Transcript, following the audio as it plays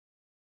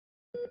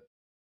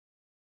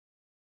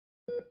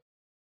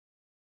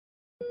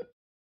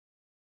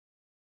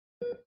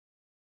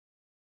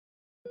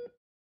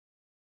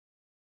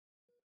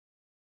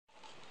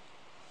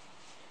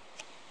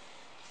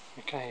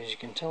Okay, as you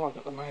can tell, I've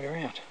got the motor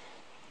out.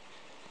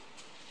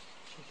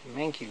 It's a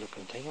manky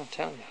looking thing, I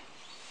tell you.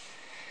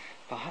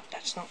 But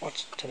that's not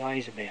what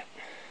today's about.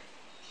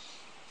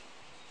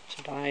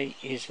 Today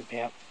is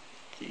about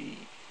the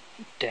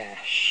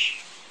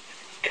Dash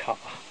cover.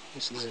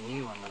 This is a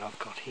new one that I've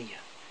got here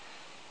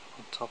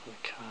on top of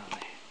the car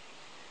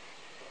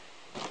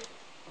there.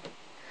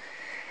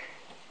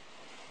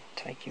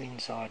 Take you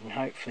inside and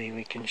hopefully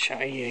we can show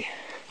you.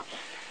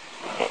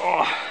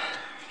 Oh.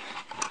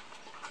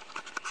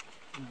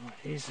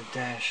 Here's the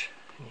dash,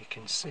 and you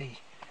can see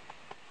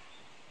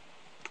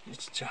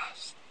it's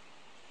just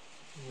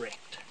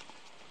wrecked.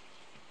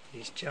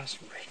 It's just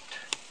wrecked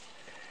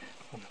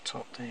on the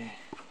top there.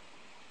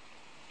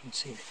 You can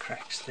see the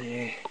cracks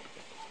there. You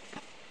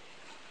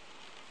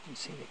can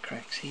see the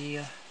cracks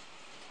here,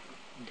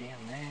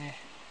 down there.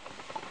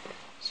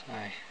 So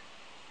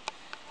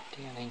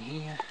down in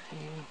here, I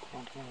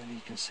don't know whether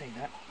you can see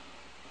that.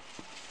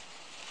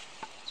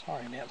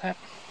 Sorry about that.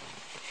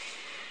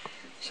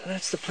 So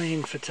that's the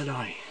plan for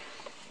today.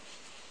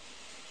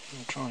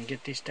 I'll try and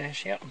get this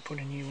dash out and put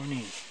a new one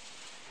in.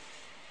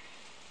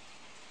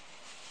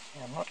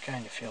 Now, I'm not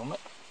going to film it,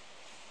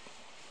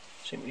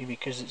 simply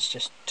because it's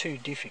just too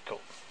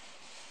difficult.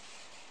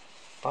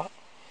 But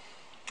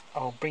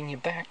I'll bring you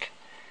back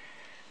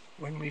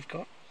when we've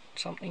got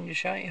something to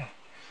show you.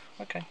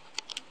 Okay,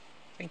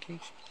 thank you.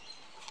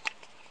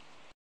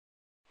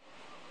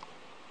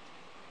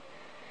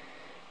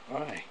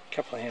 Alright, a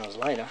couple of hours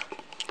later,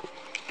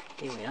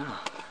 here we are,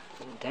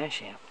 with the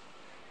dash out.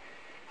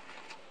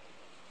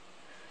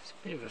 It's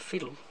a bit of a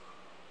fiddle.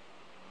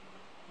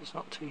 It's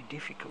not too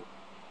difficult.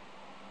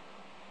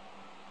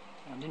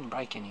 I didn't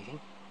break anything.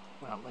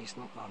 Well, at least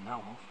not that I know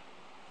of.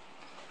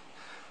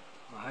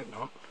 I hope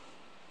not.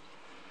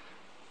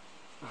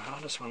 The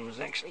hardest one was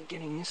actually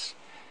getting this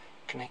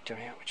connector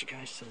out, which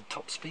goes to the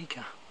top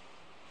speaker.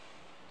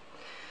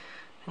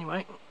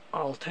 Anyway,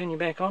 I'll turn you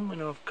back on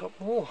when I've got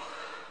more.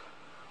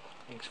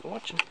 Thanks for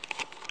watching.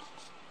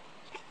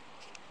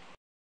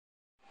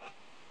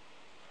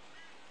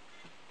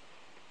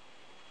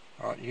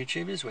 Alright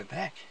YouTubers, we're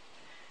back,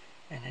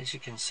 and as you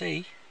can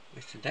see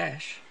with the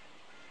dash,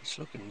 it's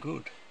looking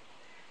good.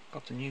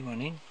 Got the new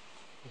one in,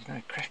 there's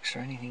no cracks or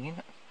anything in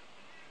it.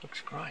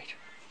 Looks great.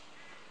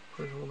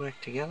 Put it all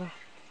back together.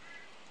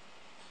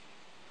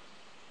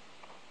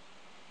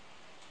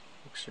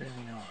 Looks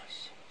really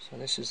nice. So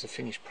this is the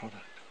finished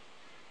product.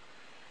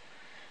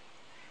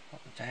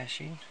 Got the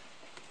dash in.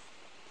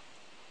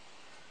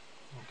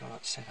 We've got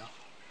it set up.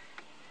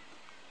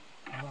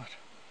 Alright.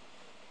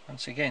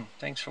 Once again,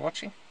 thanks for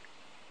watching.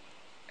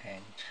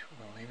 And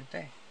we'll leave it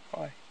there.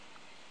 Bye.